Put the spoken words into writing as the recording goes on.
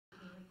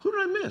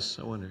Who did I miss,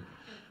 I wonder?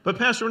 But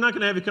Pastor, we're not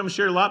going to have you come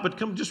share a lot, but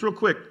come just real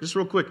quick.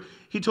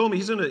 He told me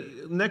he's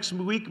next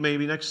week,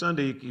 maybe next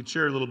Sunday, he'd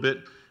share a little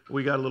bit.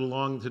 We got a little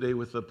long today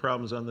with the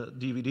problems on the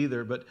DVD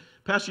there. But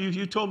Pastor,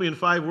 you told me in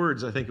 5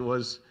 words, I think it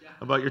was,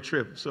 about your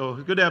trip. So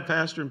good to have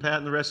Pastor and Pat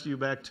and the rest of you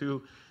back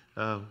too.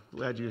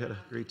 Glad you had a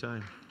great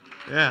time.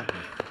 Yeah.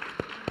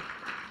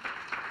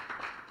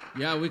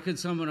 Yeah, we could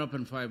sum it up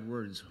in 5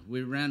 words.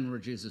 We ran where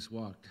Jesus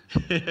walked.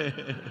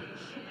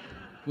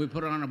 We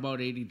put on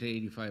about 80 to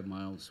 85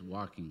 miles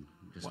walking,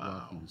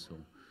 walking. So,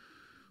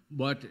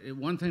 but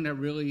one thing that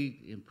really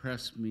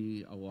impressed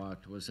me a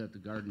lot was at the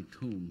Garden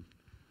Tomb.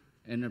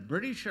 And the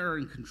British are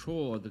in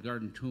control of the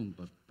Garden Tomb,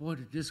 but boy,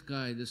 did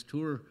this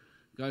tour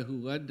guy who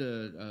led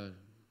the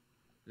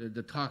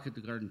talk at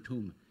the Garden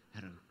Tomb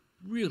had a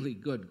really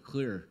good,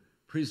 clear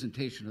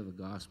presentation of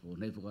the gospel,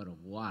 and they've led a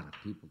lot of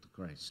people to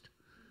Christ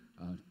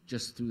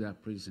just through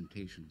that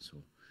presentation. So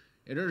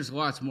there's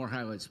lots more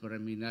highlights, but I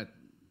mean that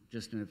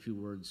just in a few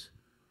words.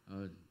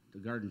 The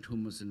Garden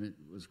Tomb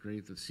was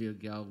great. The Sea of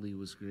Galilee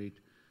was great.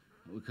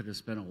 We could have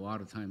spent a lot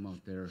of time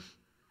out there.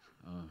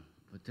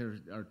 But there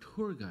are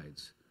tour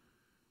guides.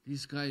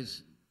 These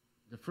guys,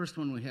 the first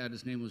one we had,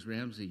 his name was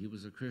Ramsey. He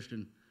was a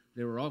Christian.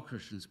 They were all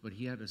Christians, but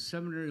he had a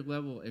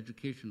seminary-level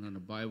education on the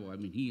Bible. I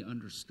mean, he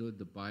understood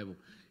the Bible,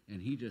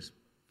 and he just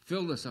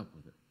filled us up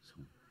with it. So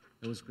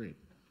it was great.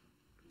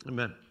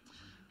 Amen.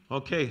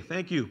 Okay,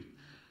 thank you.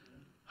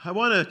 I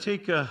want to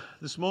take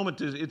this moment.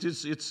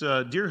 It's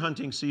deer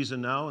hunting season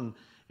now,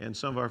 and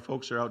some of our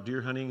folks are out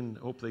deer hunting and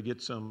hope they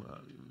get some,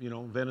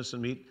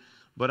 venison meat.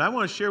 But I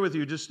want to share with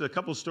you just a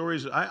couple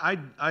stories.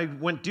 I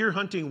went deer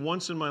hunting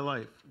once in my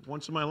life.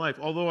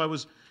 Although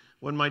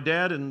when my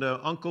dad and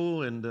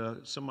uncle and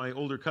some of my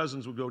older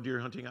cousins would go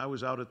deer hunting, I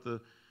was out at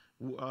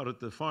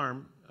the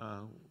farm,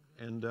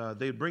 and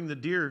they'd bring the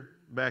deer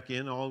back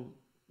in, all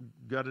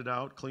gutted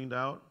out, cleaned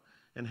out,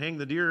 and hang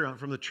the deer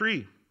from the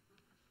tree.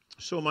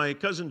 So my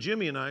cousin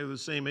Jimmy and I were the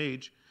same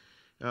age.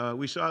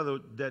 We saw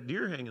that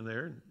deer hanging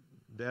there.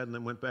 Dad and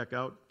them went back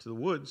out to the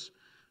woods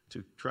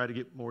to try to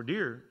get more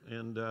deer.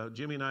 And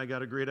Jimmy and I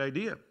got a great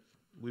idea.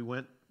 We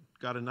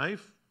got a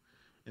knife,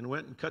 and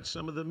went and cut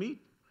some of the meat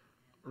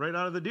right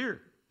out of the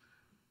deer.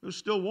 It was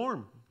still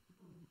warm.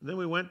 Then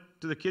we went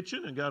to the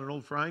kitchen and got an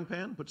old frying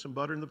pan, put some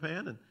butter in the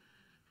pan, and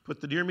put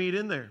the deer meat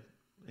in there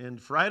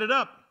and fried it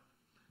up.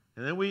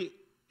 And then we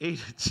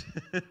ate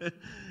it.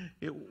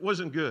 It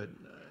wasn't good.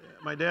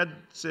 My dad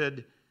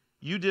said,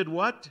 "You did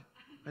what?"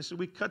 I said,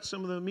 "We cut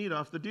some of the meat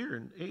off the deer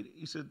and ate it."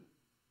 He said,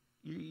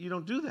 you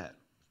don't do that."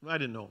 I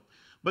didn't know.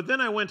 But then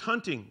I went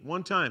hunting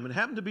one time. It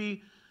happened to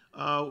be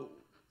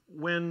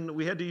when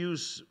we had to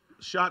use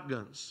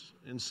shotguns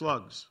and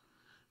slugs.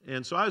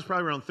 And so I was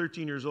probably around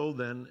 13 years old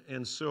then.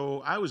 And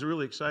so I was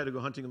really excited to go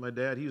hunting with my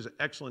dad. He was an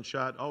excellent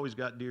shot, always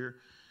got deer.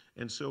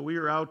 And so we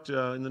were out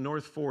in the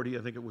North 40,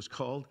 I think it was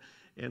called,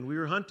 and we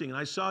were hunting. And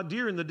I saw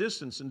deer in the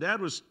distance, and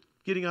Dad was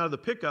getting out of the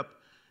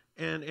pickup.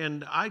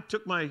 And I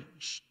took my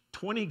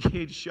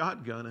 20-gauge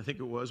shotgun, I think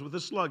it was, with a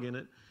slug in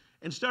it,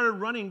 and started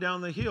running down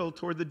the hill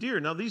toward the deer.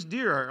 Now, these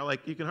deer are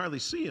like, you can hardly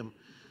see them.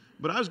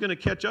 But I was going to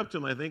catch up to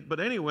them, I think. But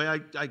anyway,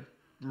 I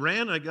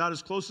ran. I got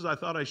as close as I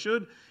thought I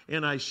should.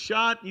 And I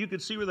shot. You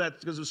could see where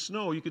because of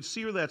snow, you could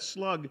see where that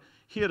slug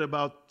hit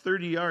about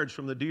 30 yards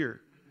from the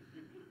deer.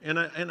 And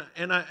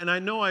I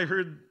know I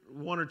heard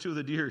one or two of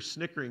the deer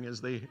snickering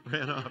as they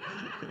ran off.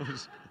 It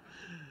was,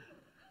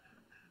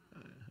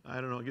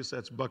 I don't know, I guess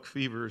that's buck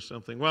fever or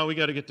something. Well, we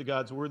got to get to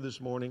God's Word this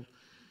morning.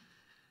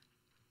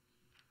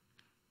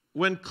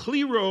 When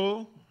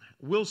Clero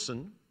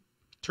Wilson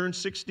turned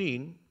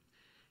 16,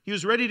 he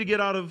was ready to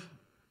get out of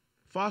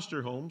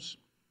foster homes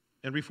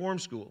and reform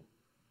school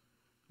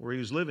where he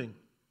was living.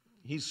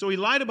 So he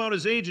lied about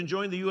his age and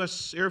joined the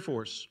U.S. Air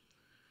Force.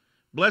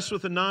 Blessed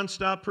with a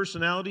nonstop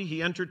personality,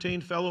 he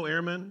entertained fellow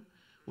airmen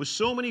with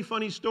so many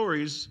funny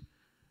stories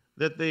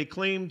that they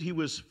claimed he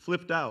was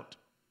flipped out.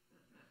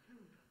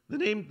 The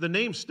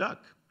name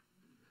stuck.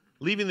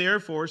 Leaving the Air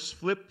Force,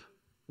 Flip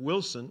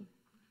Wilson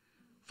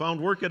found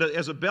work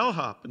as a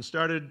bellhop and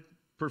started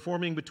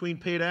performing between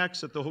paid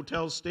acts at the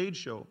hotel's stage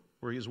show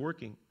where he was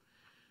working.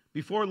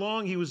 Before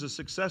long, he was a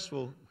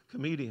successful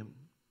comedian.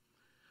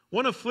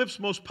 One of Flip's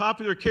most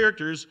popular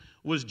characters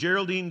was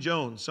Geraldine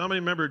Jones. Somebody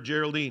remember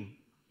Geraldine?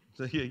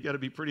 So you got to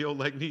be pretty old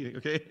like me,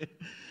 okay?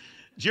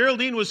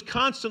 Geraldine was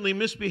constantly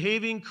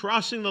misbehaving,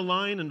 crossing the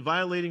line, and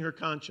violating her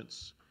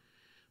conscience.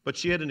 But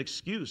she had an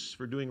excuse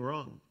for doing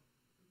wrong.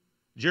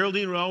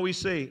 Geraldine would always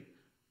say,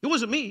 "It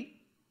wasn't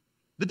me.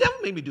 The devil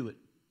made me do it.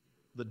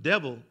 The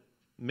devil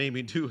made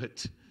me do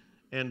it."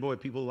 And boy,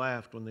 people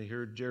laughed when they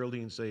heard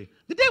Geraldine say,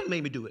 "The devil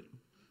made me do it."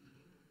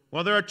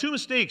 Well, there are two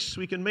mistakes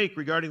we can make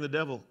regarding the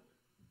devil.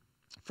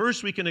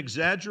 First, we can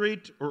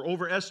exaggerate or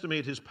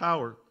overestimate his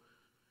power.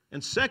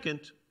 And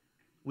second,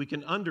 we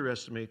can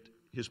underestimate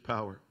his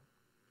power.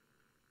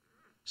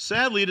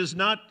 Sadly, it is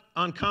not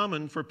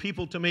uncommon for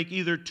people to make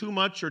either too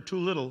much or too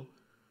little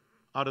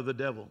out of the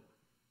devil.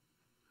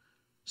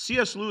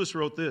 C.S. Lewis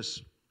wrote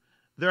this: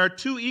 "There are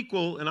two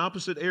equal and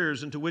opposite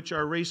errors into which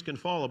our race can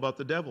fall about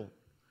the devil.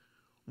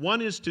 One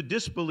is to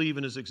disbelieve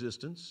in his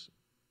existence,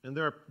 and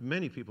there are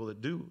many people that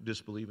do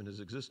disbelieve in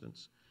his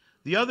existence.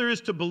 The other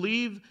is to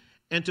believe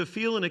and to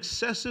feel an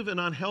excessive and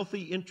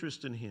unhealthy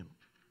interest in him.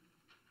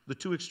 The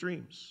two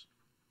extremes.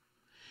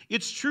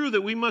 It's true that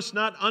we must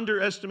not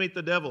underestimate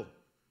the devil.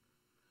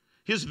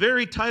 His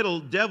very title,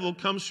 devil,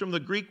 comes from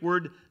the Greek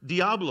word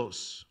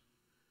diablos,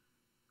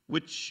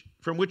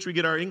 from which we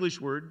get our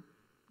English word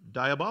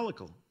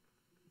diabolical.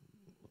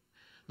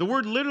 The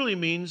word literally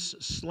means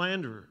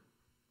slanderer,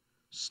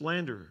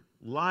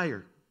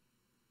 liar,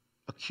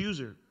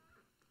 accuser.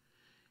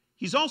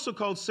 He's also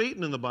called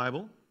Satan in the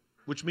Bible,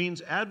 which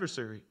means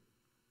adversary.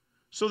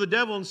 So the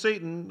devil and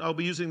Satan, I'll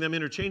be using them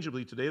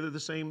interchangeably today, they're the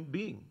same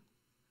being.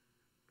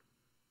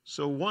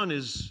 So one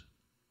is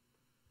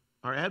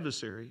our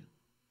adversary,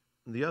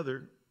 and the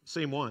other,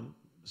 same one,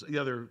 the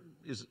other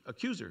is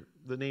accuser.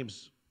 The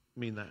names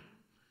mean that.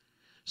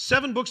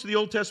 7 books of the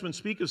Old Testament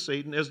speak of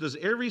Satan, as does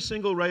every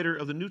single writer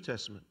of the New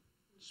Testament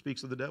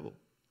speaks of the devil.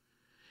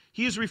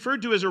 He is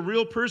referred to as a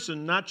real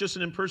person, not just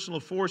an impersonal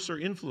force or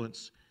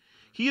influence.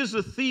 He is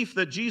the thief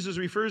that Jesus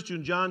refers to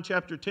in John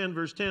chapter 10,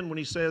 verse 10, when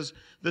he says,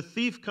 the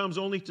thief comes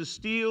only to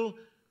steal,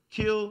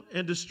 kill,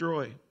 and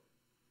destroy.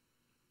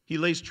 He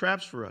lays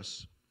traps for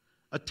us,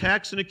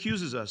 attacks and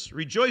accuses us,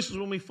 rejoices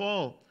when we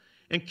fall,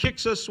 and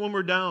kicks us when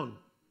we're down.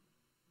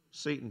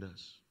 Satan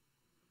does.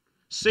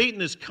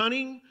 Satan is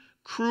cunning,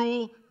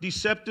 cruel,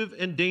 deceptive,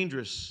 and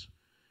dangerous.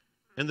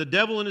 And the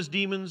devil and his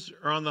demons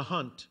are on the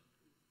hunt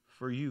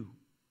for you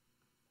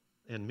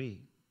and me.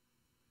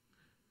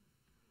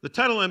 The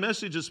title of my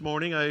message this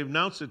morning, I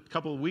announced it a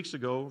couple of weeks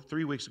ago,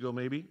 3 weeks ago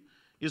maybe,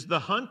 is The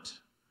Hunt,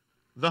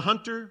 the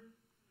Hunter,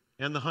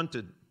 and the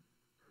Hunted.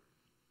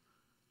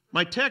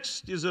 My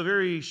text is a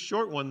very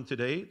short one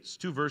today. It's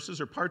 2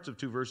 verses, or parts of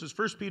 2 verses.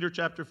 1 Peter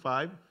chapter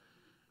 5,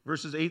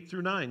 verses 8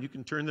 through 9. You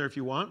can turn there if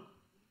you want.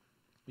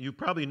 You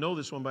probably know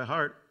this one by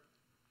heart.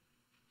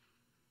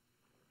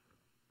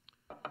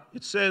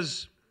 It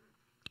says,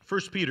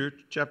 1 Peter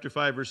chapter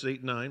 5, verses 8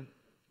 and 9,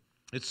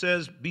 it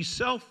says, be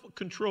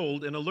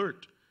self-controlled and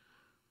alert.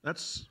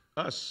 That's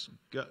us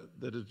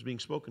that is being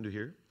spoken to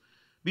here.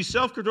 Be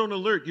self-controlled and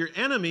alert. Your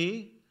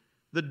enemy,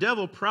 the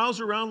devil,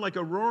 prowls around like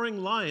a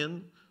roaring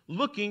lion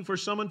looking for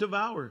someone to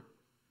devour.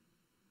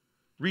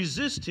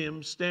 Resist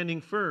him,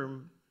 standing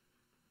firm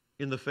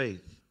in the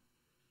faith.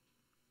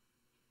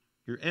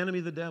 Your enemy,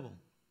 the devil,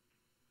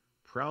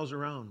 prowls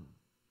around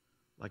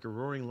like a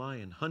roaring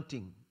lion,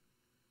 hunting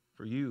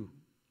for you,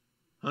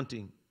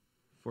 hunting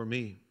for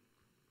me.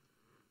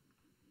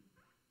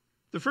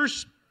 The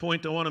first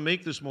point I want to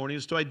make this morning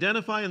is to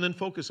identify and then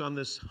focus on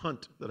this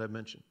hunt that I've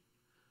mentioned.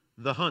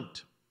 The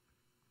hunt.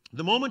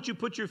 The moment you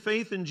put your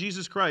faith in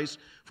Jesus Christ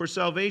for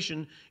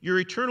salvation, your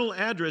eternal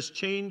address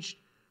changed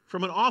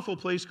from an awful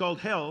place called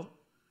hell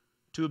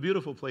to a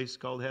beautiful place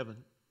called heaven.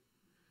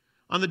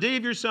 On the day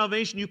of your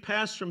salvation, you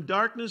passed from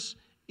darkness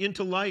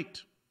into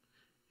light,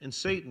 and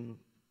Satan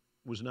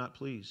was not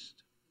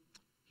pleased.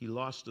 He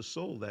lost a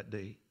soul that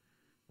day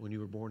when you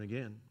were born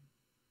again.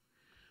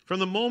 From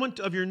the moment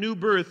of your new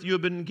birth, you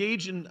have been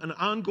engaged in an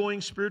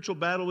ongoing spiritual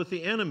battle with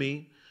the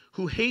enemy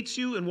who hates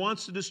you and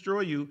wants to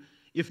destroy you.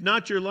 If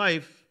not your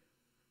life,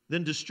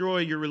 then destroy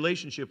your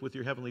relationship with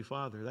your Heavenly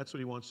Father. That's what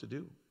he wants to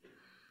do.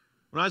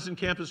 When I was in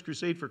Campus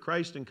Crusade for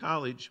Christ in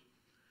college,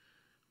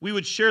 we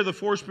would share the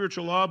 4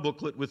 spiritual law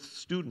booklet with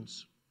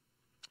students.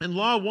 And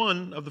Law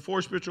 1 of the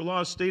 4 spiritual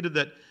laws stated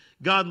that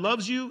God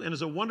loves you and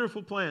has a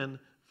wonderful plan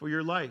for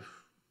your life.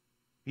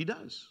 He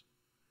does.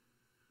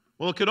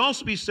 Well, it could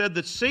also be said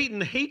that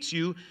Satan hates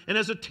you and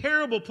has a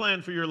terrible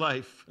plan for your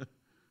life.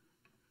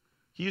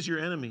 He is your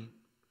enemy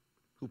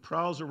who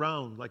prowls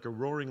around like a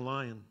roaring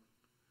lion,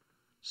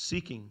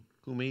 seeking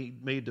whom he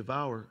may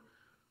devour,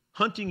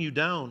 hunting you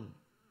down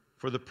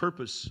for the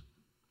purpose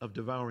of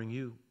devouring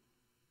you.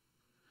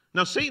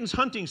 Now, Satan's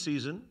hunting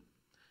season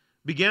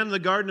began in the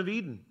Garden of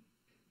Eden,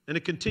 and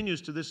it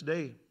continues to this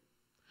day.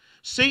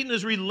 Satan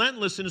is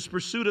relentless in his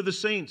pursuit of the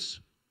saints.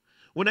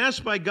 When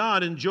asked by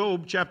God in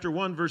Job chapter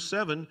 1, verse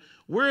 7,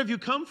 where have you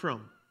come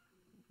from?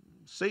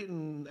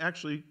 Satan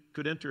actually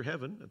could enter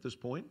heaven at this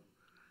point,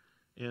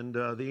 and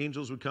the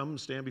angels would come and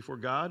stand before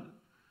God,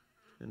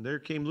 and there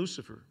came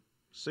Lucifer,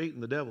 Satan,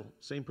 the devil,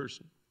 same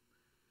person.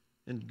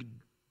 And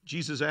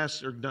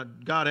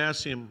God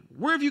asks him,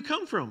 where have you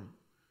come from?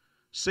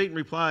 Satan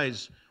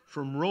replies,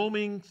 from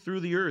roaming through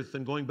the earth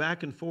and going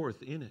back and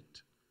forth in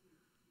it.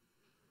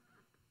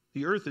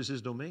 The earth is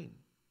his domain.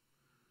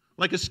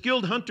 Like a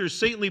skilled hunter,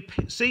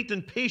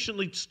 Satan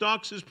patiently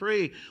stalks his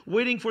prey,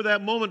 waiting for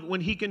that moment when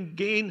he can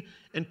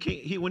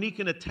when he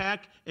can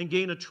attack and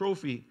gain a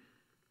trophy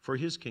for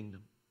his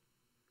kingdom.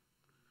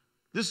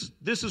 This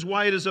is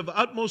why it is of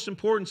utmost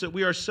importance that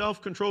we are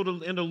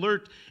self-controlled and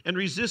alert and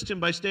resist him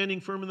by standing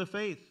firm in the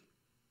faith.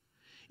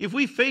 If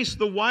we face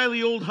the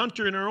wily old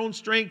hunter in our own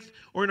strength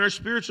or in our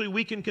spiritually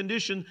weakened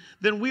condition,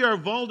 then we are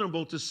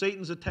vulnerable to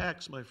Satan's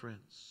attacks, my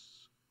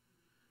friends.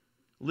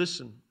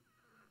 Listen,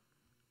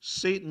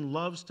 Satan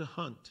loves to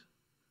hunt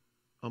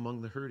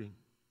among the hurting.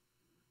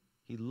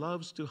 He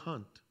loves to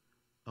hunt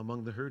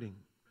among the hurting.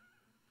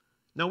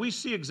 Now, we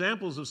see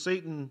examples of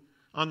Satan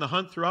on the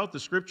hunt throughout the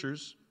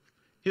Scriptures.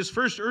 His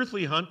first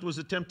earthly hunt was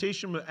the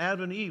temptation of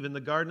Adam and Eve in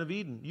the Garden of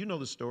Eden. You know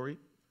the story.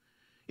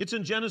 It's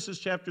in Genesis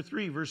chapter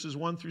 3, verses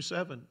 1 through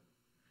 7.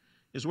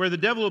 Is where the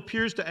devil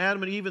appears to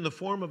Adam and Eve in the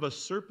form of a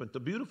serpent, a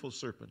beautiful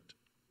serpent.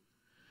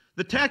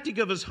 The tactic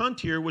of his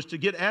hunt here was to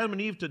get Adam and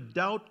Eve to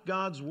doubt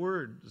God's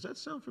word. Does that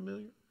sound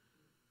familiar?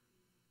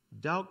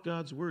 Doubt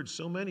God's word.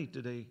 So many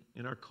today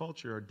in our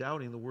culture are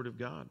doubting the word of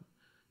God,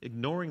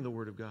 ignoring the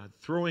word of God,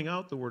 throwing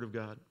out the word of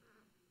God,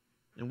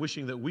 and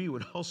wishing that we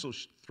would also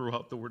throw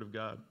out the word of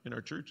God in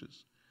our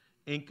churches.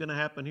 Ain't going to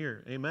happen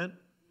here. Amen?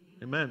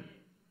 Amen.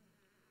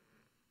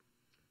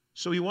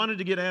 So he wanted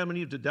to get Adam and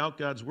Eve to doubt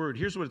God's word.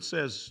 Here's what it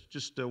says,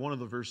 just one of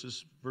the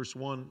verses, verse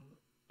 1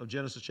 of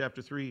Genesis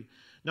chapter 3.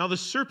 Now the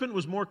serpent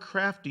was more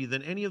crafty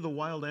than any of the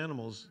wild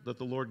animals that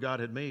the Lord God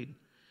had made.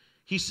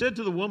 He said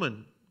to the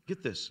woman,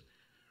 get this,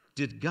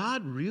 did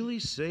God really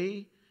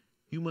say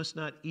you must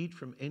not eat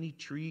from any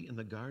tree in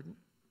the garden?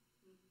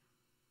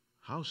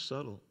 How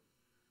subtle.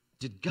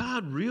 Did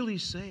God really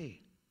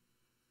say?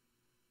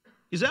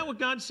 Is that what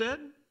God said?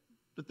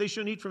 That they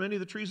shouldn't eat from any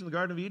of the trees in the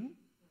Garden of Eden?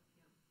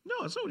 No,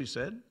 that's not what he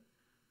said.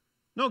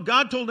 No,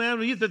 God told Adam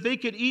and Eve that they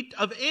could eat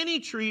of any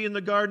tree in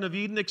the Garden of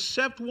Eden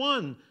except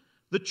one,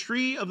 the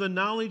tree of the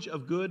knowledge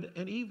of good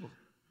and evil.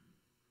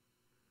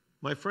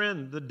 My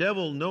friend, the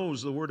devil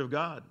knows the Word of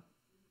God,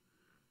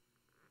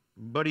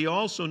 but he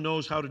also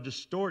knows how to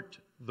distort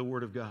the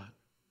Word of God.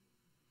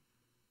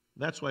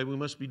 That's why we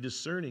must be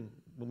discerning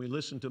when we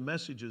listen to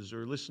messages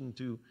or listen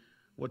to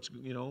what's,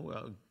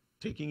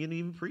 taking in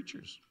even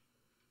preachers.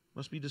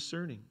 Must be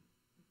discerning.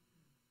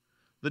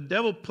 The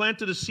devil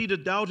planted a seed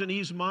of doubt in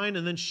Eve's mind,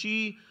 and then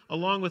she,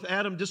 along with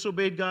Adam,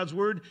 disobeyed God's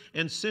word,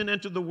 and sin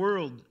entered the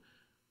world.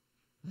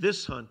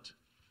 This hunt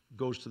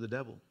goes to the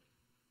devil.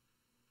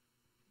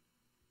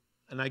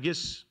 And I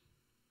guess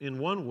in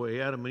one way,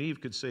 Adam and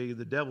Eve could say,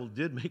 the devil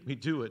did make me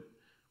do it,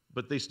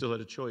 but they still had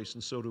a choice,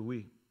 and so do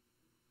we.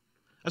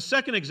 A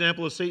second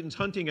example of Satan's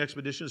hunting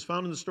expedition is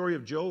found in the story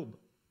of Job.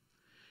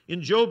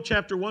 In Job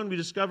chapter 1, we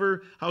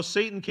discover how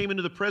Satan came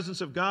into the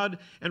presence of God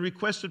and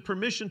requested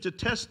permission to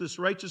test this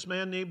righteous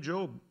man named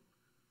Job.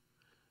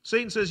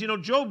 Satan says,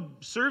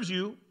 Job serves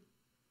you.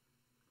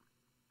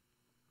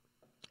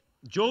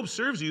 Job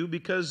serves you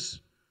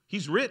because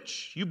he's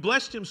rich. You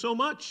blessed him so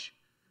much.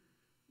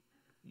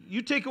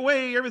 You take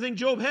away everything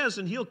Job has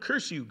and he'll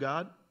curse you,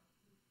 God.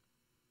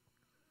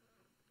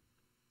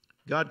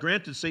 God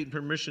granted Satan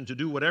permission to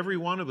do whatever he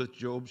wanted with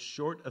Job,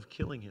 short of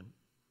killing him.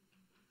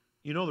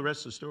 You know the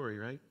rest of the story,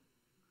 right?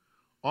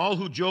 All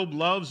who Job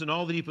loves and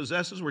all that he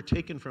possesses were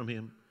taken from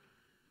him.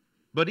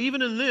 But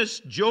even in this,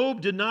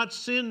 Job did not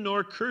sin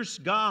nor curse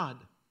God.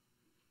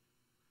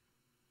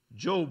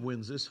 Job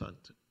wins this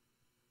hunt.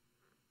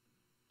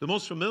 The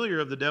most familiar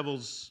of the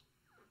devil's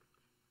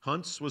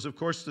hunts was, of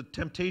course, the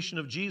temptation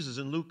of Jesus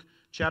in Luke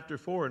chapter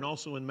 4 and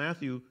also in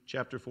Matthew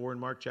chapter 4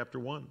 and Mark chapter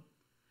 1.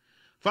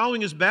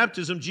 Following his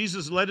baptism,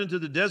 Jesus led into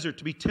the desert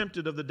to be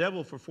tempted of the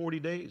devil for 40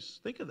 days.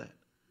 Think of that.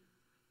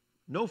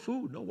 No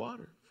food, no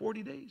water,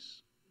 40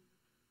 days.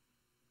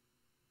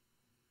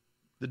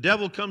 The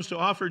devil comes to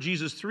offer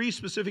Jesus 3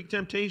 specific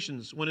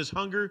temptations when his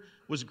hunger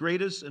was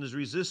greatest and his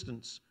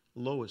resistance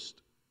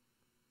lowest.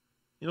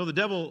 The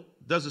devil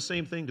does the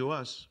same thing to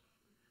us.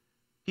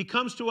 He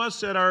comes to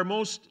us at our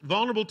most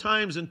vulnerable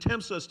times and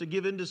tempts us to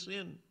give in to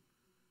sin.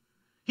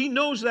 He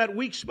knows that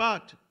weak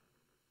spot.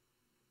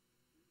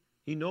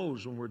 He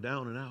knows when we're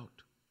down and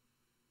out,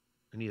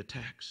 and he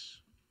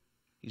attacks.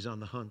 He's on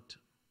the hunt.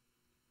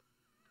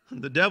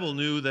 The devil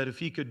knew that if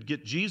he could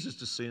get Jesus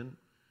to sin,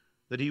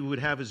 that he would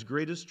have his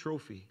greatest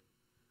trophy,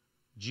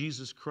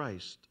 Jesus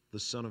Christ, the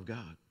Son of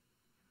God.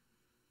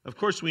 Of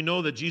course, we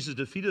know that Jesus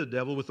defeated the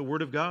devil with the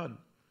Word of God.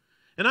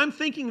 And I'm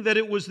thinking that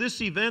it was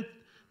this event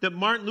that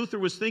Martin Luther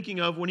was thinking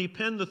of when he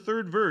penned the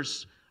 3rd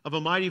verse of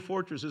A Mighty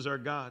Fortress is Our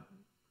God.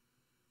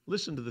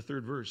 Listen to the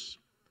 3rd verse.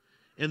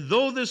 And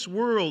though this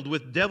world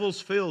with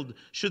devils filled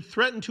should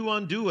threaten to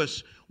undo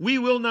us, we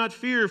will not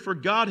fear, for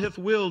God hath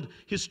willed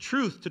his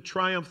truth to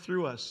triumph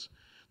through us.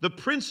 The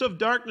prince of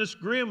darkness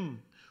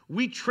grim,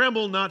 we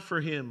tremble not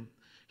for him.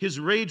 His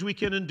rage we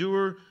can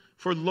endure,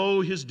 for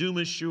lo, his doom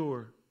is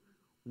sure.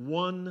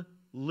 One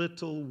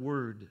little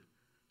word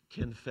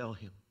can fell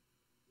him.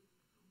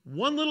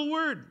 One little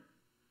word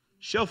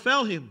shall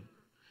fell him.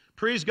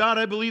 Praise God,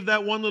 I believe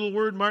that one little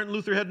word Martin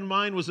Luther had in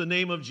mind was the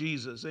name of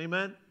Jesus.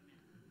 Amen?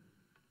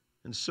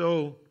 And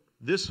so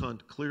this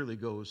hunt clearly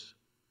goes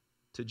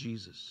to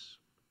Jesus.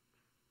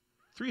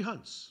 3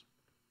 hunts.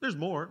 There's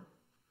more.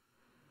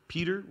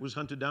 Peter was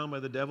hunted down by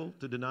the devil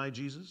to deny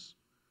Jesus.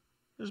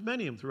 There's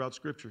many of them throughout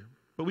Scripture.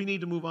 But we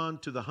need to move on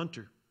to the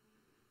hunter.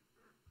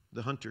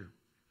 The hunter.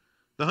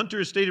 The hunter,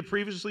 as stated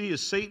previously,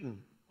 is Satan,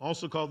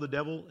 also called the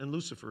devil and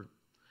Lucifer.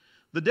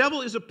 The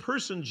devil is a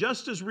person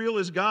just as real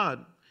as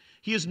God.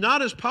 He is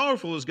not as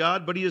powerful as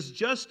God, but he is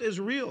just as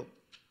real.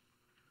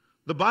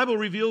 The Bible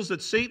reveals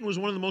that Satan was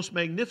one of the most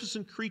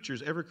magnificent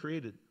creatures ever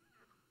created.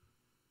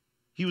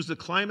 He was the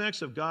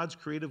climax of God's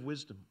creative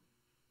wisdom.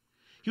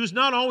 He was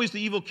not always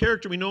the evil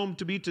character we know him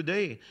to be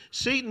today.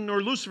 Satan,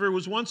 or Lucifer,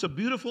 was once a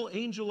beautiful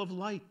angel of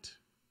light.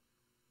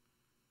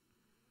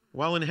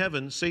 While in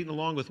heaven, Satan,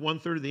 along with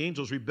 1/3 of the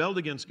angels, rebelled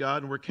against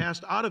God and were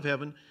cast out of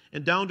heaven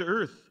and down to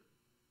earth.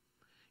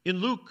 In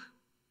Luke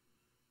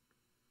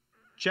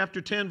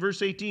chapter 10,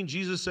 verse 18,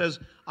 Jesus says,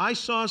 I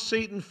saw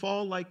Satan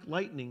fall like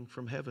lightning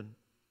from heaven.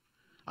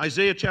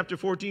 Isaiah chapter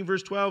 14,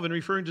 verse 12, in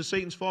referring to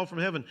Satan's fall from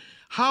heaven,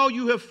 how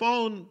you have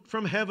fallen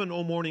from heaven,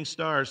 O morning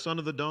star, son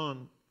of the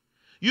dawn.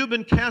 You have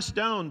been cast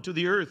down to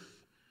the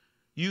earth,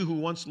 you who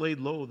once laid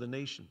low the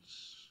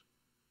nations.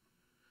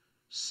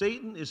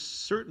 Satan is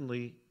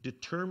certainly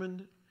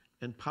determined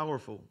and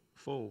powerful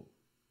foe.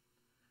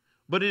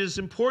 But it is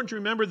important to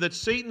remember that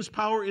Satan's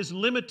power is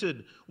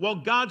limited, while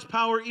God's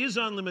power is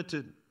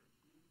unlimited.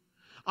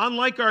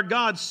 Unlike our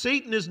God,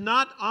 Satan is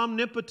not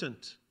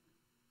omnipotent,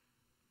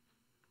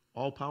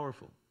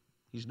 all-powerful.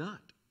 He's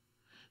not.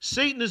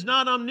 Satan is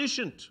not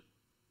omniscient,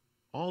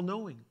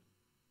 all-knowing.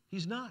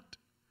 He's not.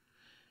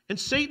 And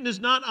Satan is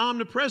not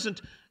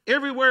omnipresent,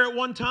 everywhere at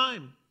one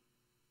time.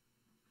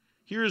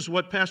 Here's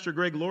what Pastor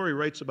Greg Laurie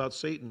writes about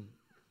Satan.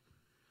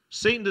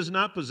 Satan does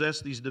not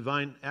possess these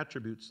divine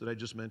attributes that I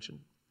just mentioned.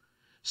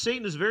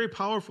 Satan is very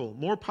powerful,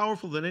 more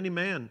powerful than any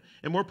man,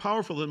 and more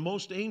powerful than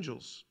most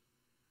angels.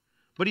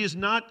 But he is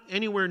not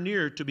anywhere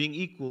near to being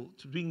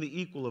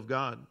the equal of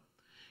God.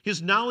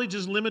 His knowledge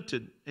is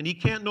limited, and he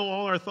can't know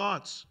all our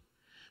thoughts.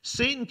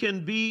 Satan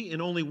can be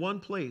in only one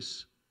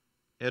place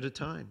at a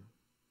time.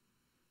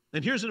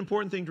 And here's an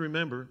important thing to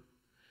remember.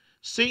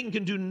 Satan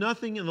can do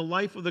nothing in the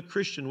life of the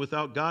Christian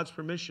without God's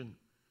permission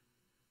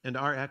and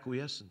our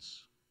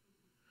acquiescence.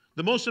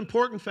 The most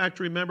important fact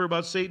to remember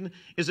about Satan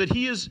is that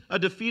he is a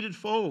defeated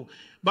foe.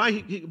 By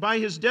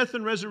his death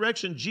and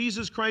resurrection,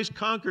 Jesus Christ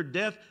conquered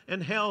death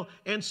and hell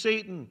and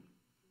Satan.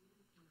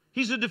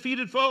 He's a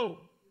defeated foe.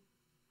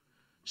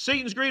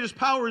 Satan's greatest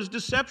power is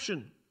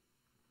deception.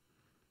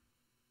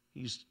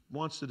 He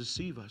wants to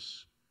deceive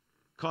us,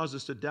 cause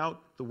us to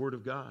doubt the Word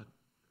of God.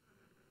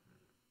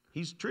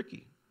 He's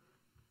tricky,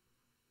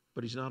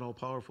 but he's not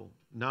all-powerful,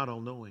 not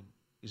all-knowing.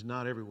 He's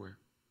not everywhere.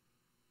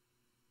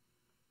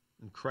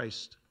 And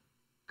Christ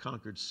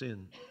conquered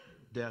sin,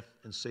 death,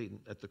 and Satan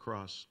at the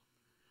cross.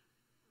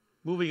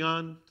 Moving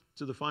on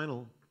to the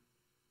final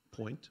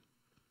point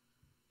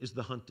is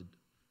the hunted.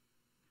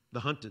 The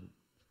hunted.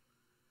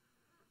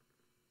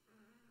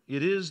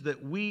 It is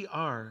that we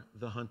are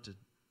the hunted.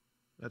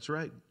 That's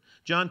right.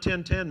 John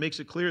 10:10 makes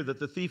it clear that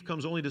the thief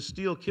comes only to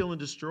steal, kill, and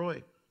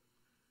destroy.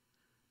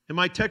 And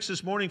my text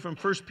this morning from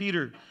 1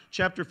 Peter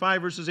chapter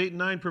 5, verses 8 and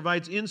 9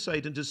 provides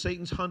insight into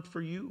Satan's hunt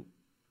for you,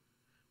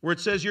 where it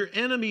says, your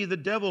enemy, the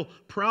devil,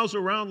 prowls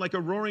around like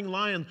a roaring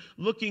lion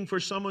looking for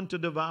someone to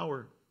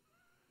devour.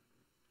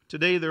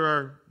 Today there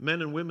are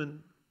men and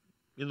women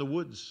in the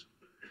woods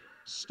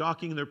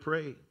stalking their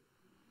prey,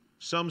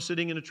 some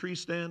sitting in a tree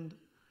stand,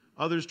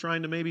 others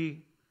trying to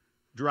maybe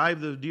drive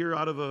the deer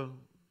out of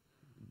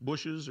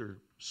bushes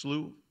or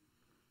slough.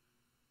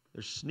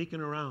 They're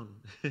sneaking around.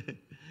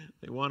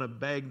 They want to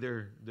bag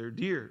their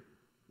deer,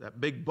 that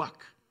big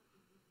buck.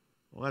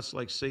 Well, that's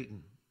like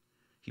Satan.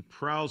 He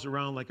prowls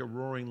around like a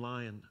roaring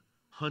lion,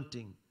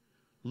 hunting,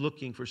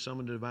 looking for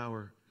someone to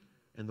devour.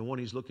 And the one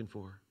he's looking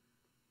for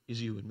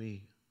is you and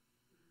me.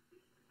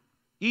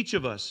 Each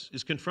of us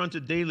is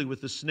confronted daily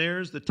with the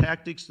snares, the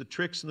tactics, the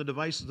tricks, and the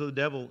devices of the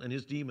devil and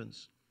his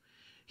demons.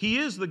 He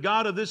is the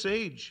God of this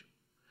age,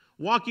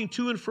 walking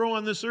to and fro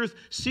on this earth,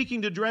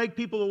 seeking to drag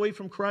people away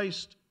from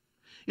Christ.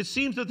 It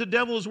seems that the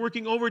devil is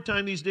working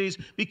overtime these days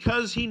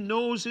because he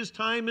knows his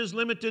time is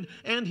limited,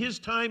 and his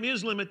time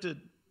is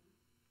limited.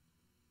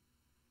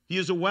 He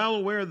is well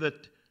aware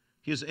that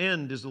his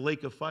end is the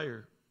lake of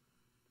fire,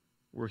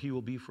 where he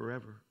will be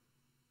forever,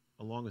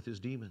 along with his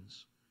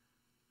demons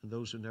and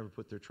those who never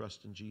put their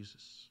trust in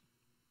Jesus.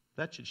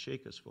 That should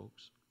shake us,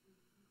 folks.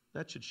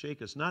 That should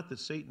shake us. Not that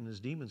Satan and his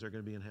demons are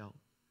going to be in hell,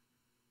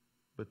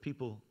 but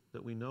people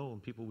that we know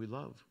and people we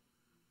love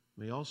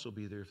may also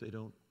be there if they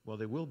don't, well,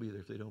 they will be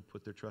there if they don't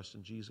put their trust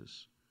in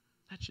Jesus.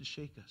 That should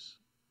shake us.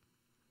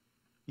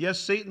 Yes,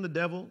 Satan the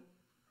devil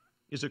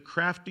is a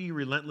crafty,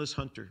 relentless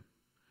hunter.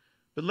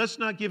 But let's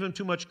not give him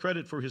too much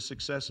credit for his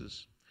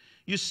successes.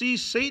 You see,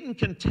 Satan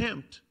can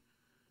tempt,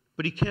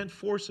 but he can't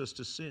force us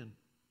to sin.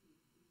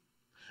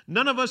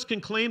 None of us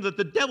can claim that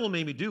the devil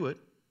made me do it.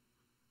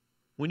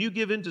 When you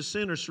give in to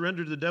sin or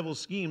surrender to the devil's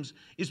schemes,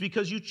 it's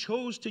because you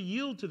chose to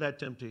yield to that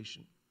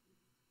temptation.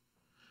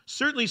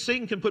 Certainly,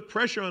 Satan can put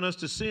pressure on us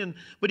to sin,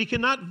 but he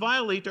cannot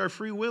violate our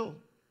free will.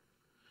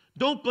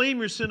 Don't blame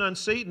your sin on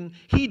Satan.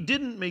 He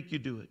didn't make you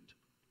do it.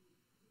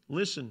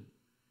 Listen,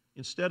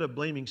 instead of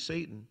blaming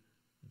Satan,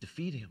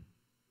 defeat him.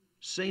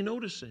 Say no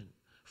to sin.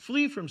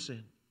 Flee from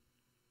sin.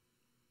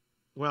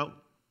 Well,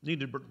 need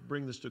to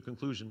bring this to a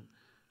conclusion.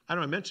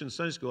 I mentioned in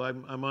Sunday school,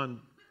 I'm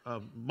on a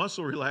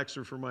muscle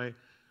relaxer for my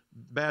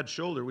bad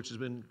shoulder, which has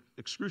been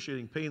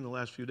excruciating pain the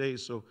last few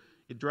days, so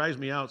it dries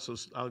me out, so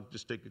I'll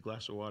just take a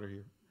glass of water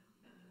here.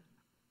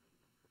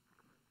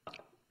 I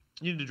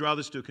need to draw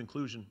this to a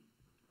conclusion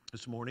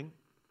this morning.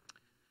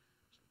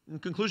 In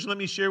conclusion, let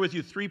me share with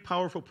you 3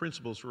 powerful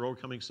principles for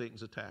overcoming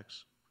Satan's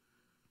attacks.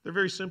 They're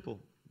very simple,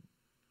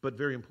 but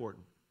very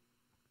important.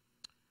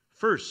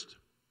 First,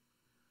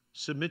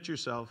 submit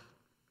yourself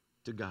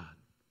to God.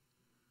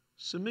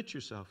 Submit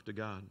yourself to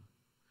God.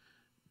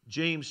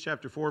 James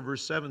chapter 4,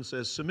 verse 7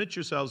 says, submit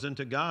yourselves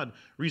unto God.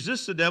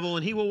 Resist the devil,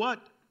 and he will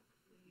what?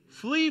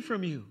 Flee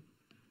from you.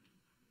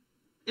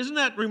 Isn't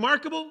that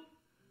remarkable?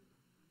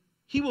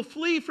 He will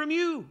flee from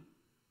you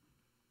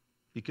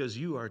because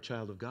you are a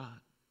child of God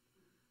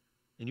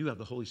and you have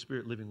the Holy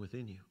Spirit living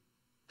within you.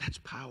 That's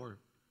power.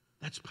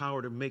 That's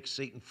power to make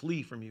Satan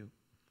flee from you.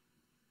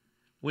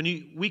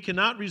 We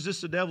cannot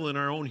resist the devil in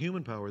our own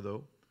human power,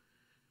 though.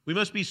 We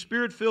must be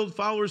Spirit-filled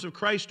followers of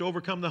Christ to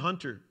overcome the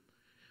hunter.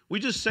 We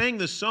just sang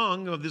the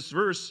song of this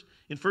verse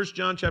in 1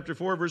 John chapter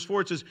 4, verse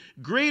 4. It says,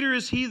 greater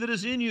is he that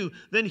is in you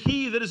than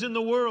he that is in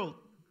the world.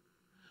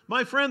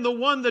 My friend, the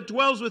one that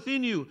dwells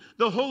within you,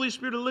 the Holy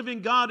Spirit of the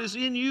living God, is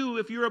in you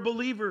if you're a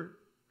believer.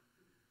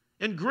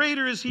 And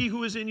greater is he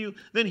who is in you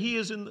than he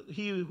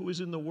who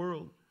is in the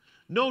world.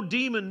 No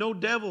demon, no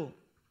devil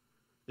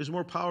is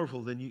more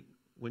powerful than you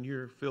when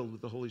you're filled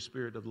with the Holy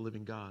Spirit of the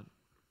living God.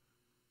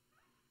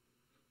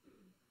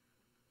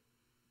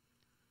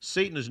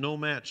 Satan is no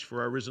match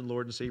for our risen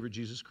Lord and Savior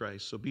Jesus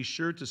Christ, so be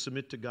sure to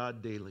submit to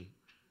God daily.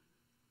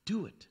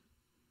 Do it.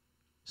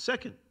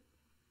 Second,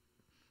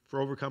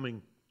 for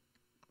overcoming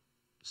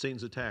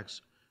Satan's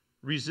attacks,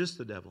 resist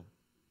the devil.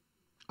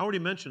 I already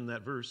mentioned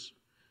that verse.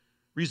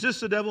 Resist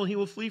the devil and he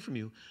will flee from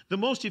you. The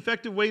most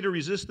effective way to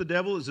resist the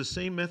devil is the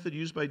same method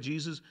used by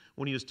Jesus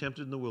when he was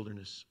tempted in the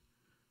wilderness.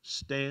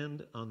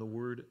 Stand on the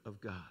word of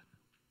God.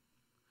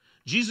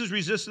 Jesus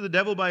resisted the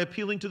devil by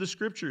appealing to the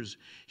Scriptures.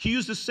 He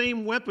used the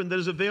same weapon that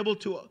is available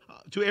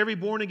to every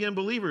born-again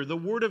believer, the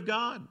Word of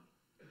God.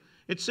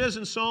 It says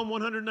in Psalm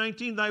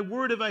 119, thy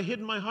word have I hid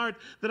in my heart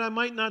that I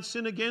might not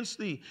sin against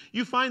thee.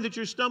 You find that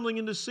you're stumbling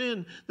into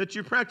sin, that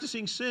you're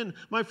practicing sin.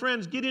 My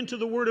friends, get into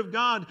the Word of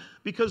God,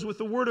 because with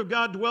the Word of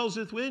God dwells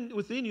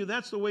within you,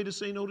 that's the way to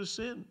say no to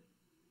sin.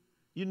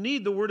 You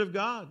need the Word of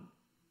God.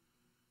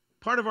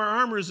 Part of our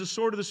armor is the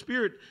sword of the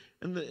Spirit.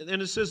 And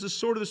it says the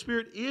sword of the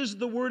Spirit is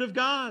the Word of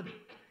God.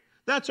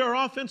 That's our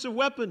offensive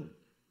weapon.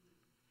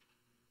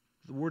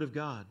 The Word of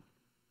God.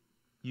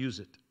 Use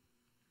it.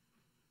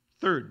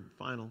 Third,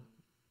 final,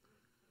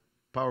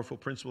 powerful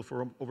principle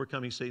for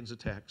overcoming Satan's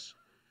attacks.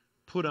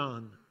 Put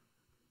on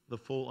the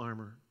full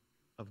armor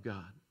of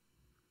God.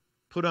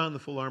 Put on the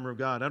full armor of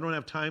God. I don't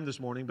have time this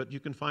morning, but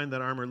you can find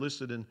that armor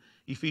listed in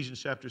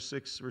Ephesians chapter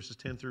 6, verses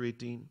 10 through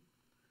 18.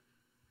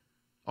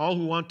 All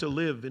who want to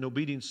live in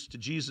obedience to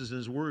Jesus and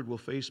His Word will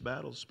face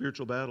battles,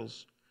 spiritual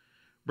battles.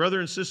 Brothers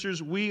and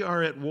sisters, we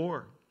are at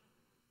war.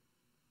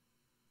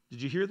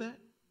 Did you hear that?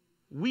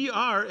 We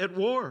are at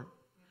war.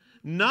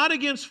 Not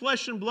against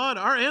flesh and blood.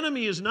 Our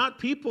enemy is not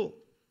people.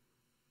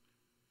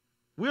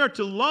 We are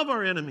to love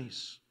our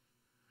enemies.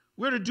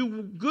 We are to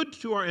do good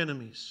to our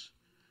enemies.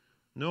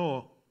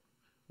 No,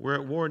 we're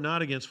at war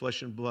not against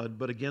flesh and blood,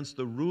 but against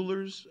the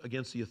rulers,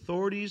 against the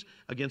authorities,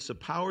 against the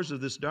powers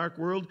of this dark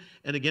world,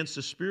 and against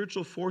the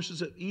spiritual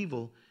forces of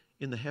evil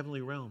in the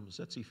heavenly realms.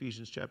 That's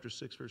Ephesians chapter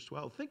 6, verse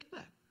 12. Think of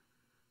that.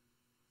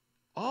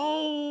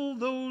 All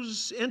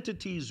those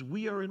entities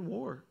we are in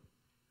war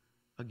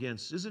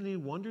against. Isn't it any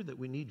wonder that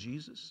we need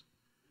Jesus?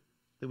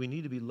 That we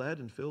need to be led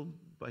and filled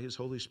by His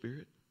Holy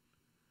Spirit?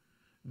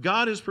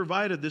 God has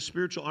provided this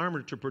spiritual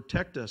armor to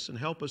protect us and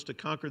help us to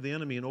conquer the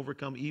enemy and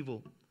overcome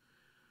evil.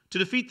 To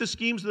defeat the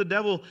schemes of the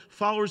devil,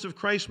 followers of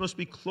Christ must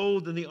be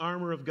clothed in the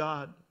armor of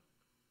God.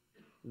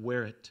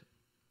 Wear it.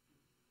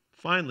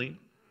 Finally,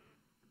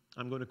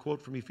 I'm going to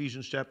quote from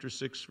Ephesians chapter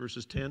 6,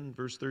 verses 10,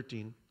 verse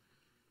 13.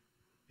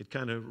 It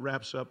kind of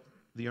wraps up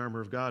the armor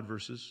of God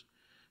verses.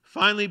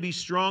 Finally, be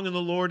strong in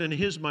the Lord and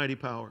His mighty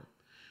power.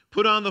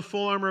 Put on the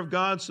full armor of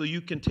God so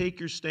you can take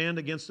your stand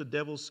against the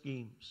devil's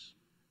schemes.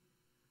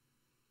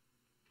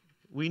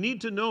 We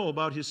need to know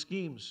about his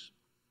schemes,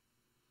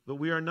 but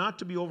we are not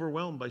to be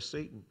overwhelmed by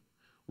Satan.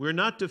 We are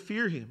not to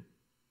fear him,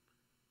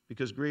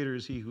 because greater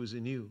is he who is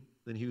in you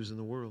than he who is in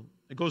the world.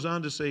 It goes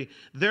on to say,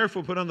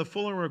 therefore put on the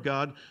full armor of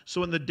God, so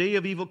when the day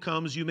of evil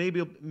comes, you may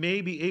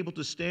be able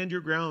to stand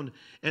your ground,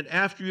 and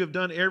after you have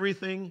done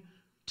everything,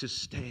 to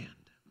stand.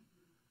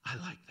 I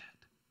like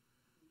that.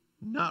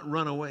 Not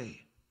run away.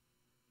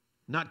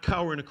 Not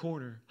cower in a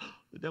corner.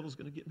 The devil's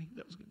going to get me. The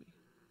devil's going to get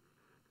me.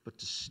 But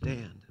to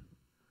stand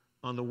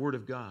on the Word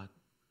of God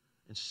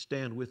and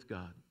stand with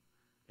God,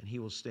 and He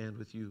will stand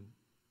with you.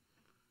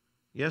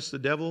 Yes, the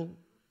devil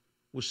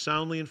was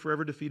soundly and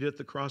forever defeated at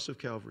the cross of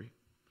Calvary.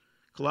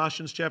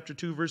 Colossians chapter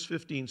 2, verse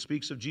 15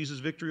 speaks of Jesus'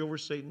 victory over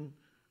Satan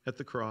at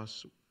the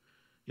cross.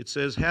 It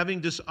says,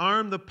 having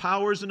disarmed the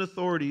powers and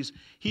authorities,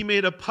 He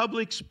made a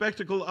public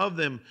spectacle of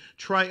them,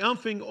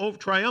 triumphing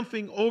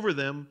over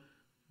them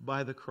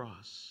by the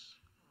cross.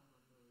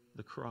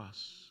 The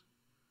cross.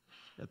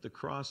 At the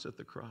cross,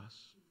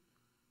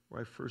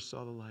 where I first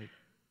saw the light.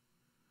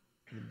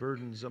 The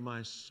burdens of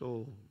my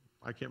soul,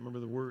 I can't remember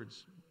the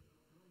words,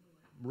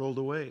 rolled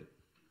away.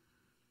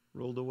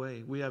 Rolled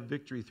away. We have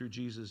victory through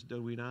Jesus,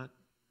 do we not?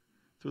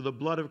 through the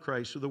blood of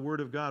Christ, through the word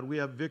of God, we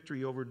have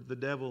victory over the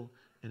devil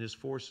and his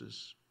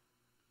forces.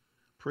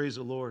 Praise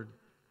the Lord.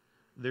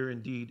 There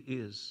indeed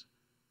is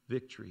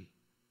victory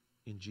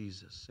in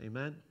Jesus.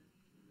 Amen?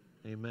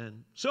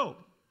 Amen. So,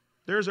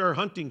 there's our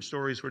hunting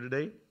stories for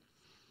today.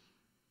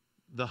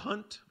 The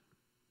hunt,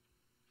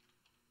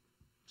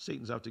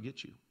 Satan's out to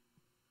get you.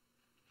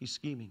 He's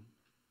scheming.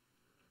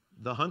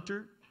 The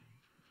hunter,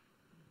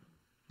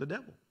 the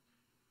devil.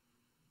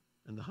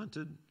 And the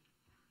hunted,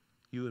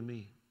 you and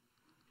me.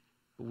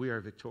 But we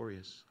are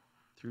victorious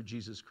through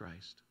Jesus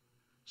Christ.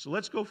 So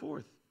let's go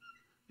forth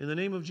in the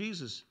name of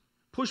Jesus.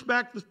 Push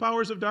back the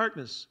powers of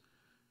darkness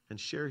and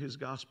share his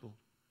gospel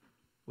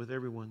with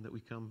everyone that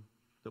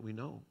we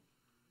know.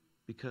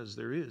 Because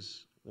there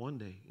is one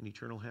day an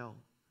eternal hell.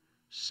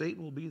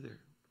 Satan will be there.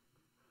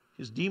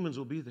 His demons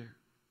will be there.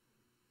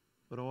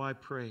 But I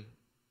pray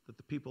that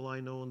the people I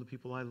know and the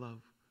people I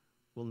love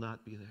will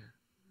not be there.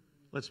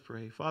 Let's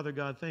pray. Father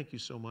God, thank you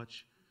so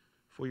much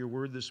for your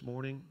word this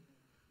morning.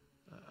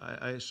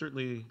 I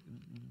certainly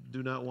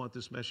do not want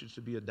this message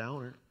to be a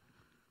downer,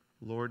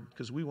 Lord,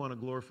 because we want to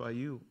glorify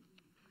you.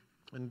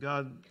 And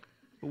God,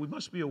 but we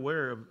must be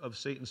aware of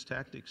Satan's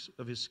tactics,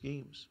 of his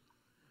schemes.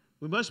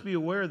 We must be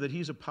aware that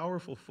he's a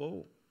powerful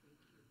foe.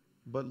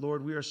 But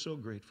Lord, we are so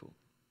grateful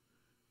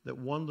that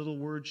one little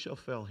word shall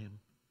fell him,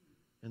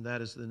 and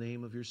that is the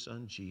name of your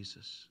Son,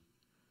 Jesus.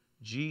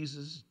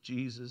 Jesus,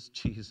 Jesus,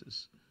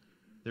 Jesus.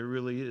 There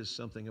really is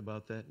something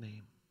about that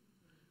name.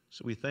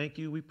 So we thank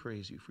you, we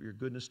praise you for your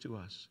goodness to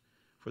us,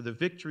 for the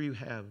victory you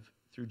have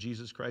through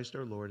Jesus Christ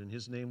our Lord. In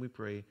his name we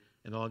pray,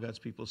 and all God's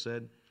people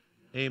said,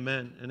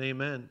 amen and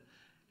amen.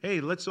 Hey,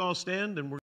 let's all stand and we're